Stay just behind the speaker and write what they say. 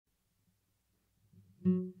Do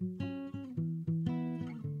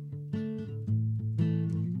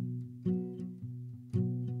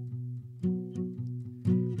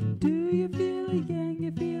you feel it? Can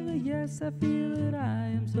you feel it? Yes, I feel it. I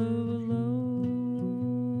am so alone.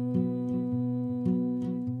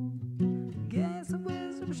 Gain some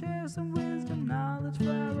wisdom, share some wisdom, knowledge,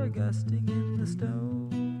 flower gusting in the stone.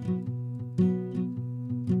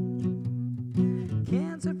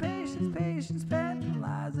 Cancer, patience, patience, patent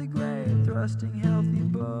lies a grave, thrusting healthy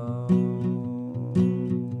bone.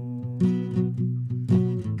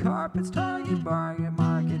 Carpets, target, bargain,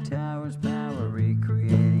 market, towers, power,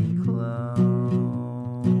 recreating clone.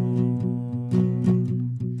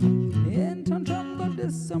 Intone, trombone,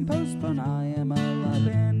 disson, postpone, I am alive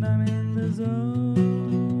and I'm in the zone.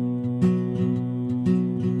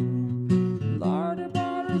 Larder,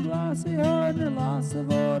 barter, glossy, harder, loss of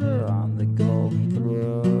order on the golden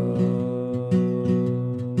throne.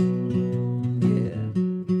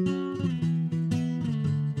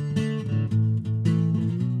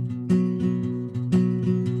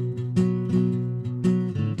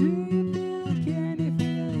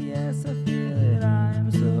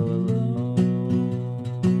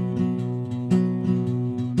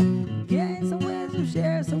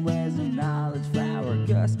 Share some wisdom, knowledge, flower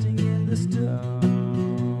gusting in the stone.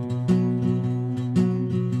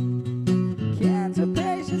 Cancer,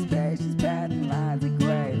 patience, patience, patent lines of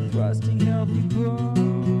gray, thrusting healthy bone.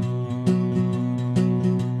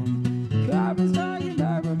 Carbon, target,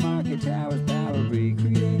 harbor, market, towers, power,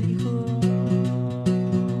 recreating clones.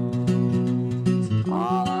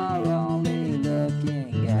 All are only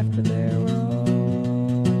looking after their own.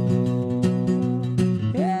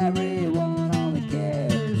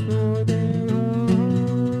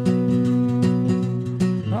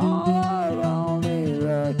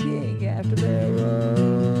 After their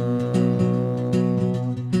own.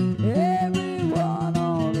 Everyone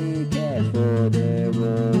only cares for their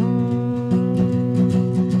own.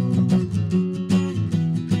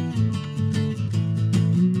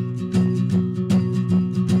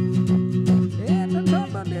 In the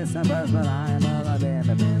trouble, this but I am alive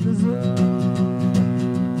and I'm in the zone.